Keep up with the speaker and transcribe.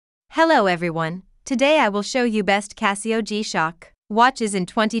Hello everyone, today I will show you best Casio G-Shock watches in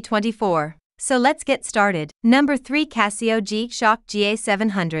 2024. So let's get started. Number 3, Casio G-Shock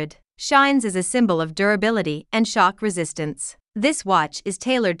GA700 shines as a symbol of durability and shock resistance. This watch is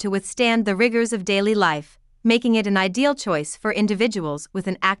tailored to withstand the rigors of daily life, making it an ideal choice for individuals with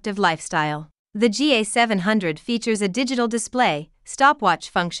an active lifestyle. The GA700 features a digital display, stopwatch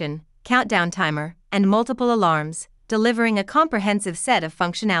function, countdown timer, and multiple alarms, delivering a comprehensive set of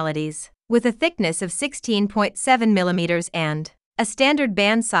functionalities. With a thickness of 16.7 mm and a standard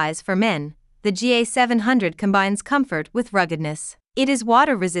band size for men, the GA700 combines comfort with ruggedness. It is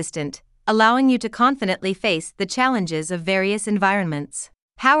water-resistant, allowing you to confidently face the challenges of various environments.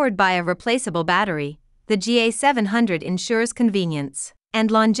 Powered by a replaceable battery, the GA700 ensures convenience and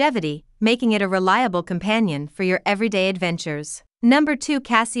longevity, making it a reliable companion for your everyday adventures. Number 2,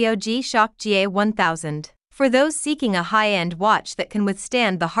 Casio G-Shock GA1000. For those seeking a high-end watch that can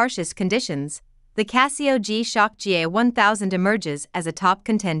withstand the harshest conditions, the Casio G-Shock GA1000 emerges as a top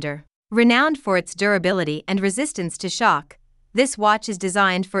contender. Renowned for its durability and resistance to shock, this watch is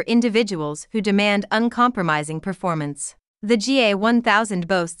designed for individuals who demand uncompromising performance. The GA1000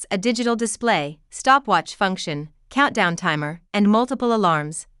 boasts a digital display, stopwatch function, countdown timer, and multiple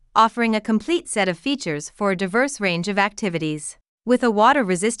alarms, offering a complete set of features for a diverse range of activities. With a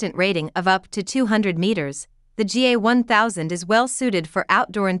water-resistant rating of up to 200 meters, the GA1000 is well suited for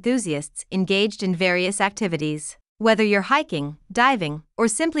outdoor enthusiasts engaged in various activities. Whether you're hiking, diving, or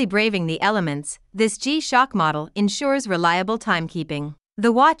simply braving the elements, this G-Shock model ensures reliable timekeeping.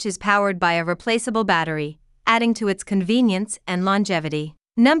 The watch is powered by a replaceable battery, adding to its convenience and longevity.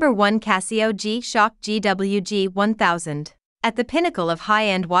 Number 1, Casio G-Shock GWG1000. At the pinnacle of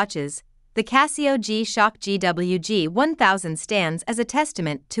high-end watches, the Casio G-Shock GWG1000 stands as a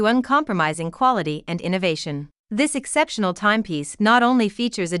testament to uncompromising quality and innovation. This exceptional timepiece not only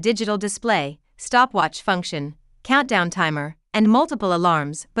features a digital display, stopwatch function, countdown timer, and multiple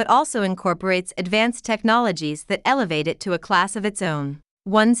alarms but also incorporates advanced technologies that elevate it to a class of its own.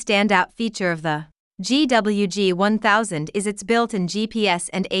 One standout feature of the GWG1000 is its built-in GPS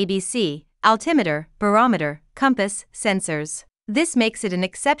and ABC, altimeter, barometer, compass, sensors. This makes it an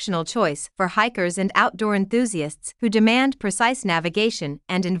exceptional choice for hikers and outdoor enthusiasts who demand precise navigation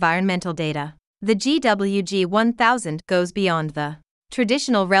and environmental data. The GWG1000 goes beyond the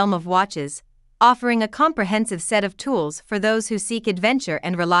traditional realm of watches, offering a comprehensive set of tools for those who seek adventure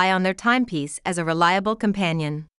and rely on their timepiece as a reliable companion.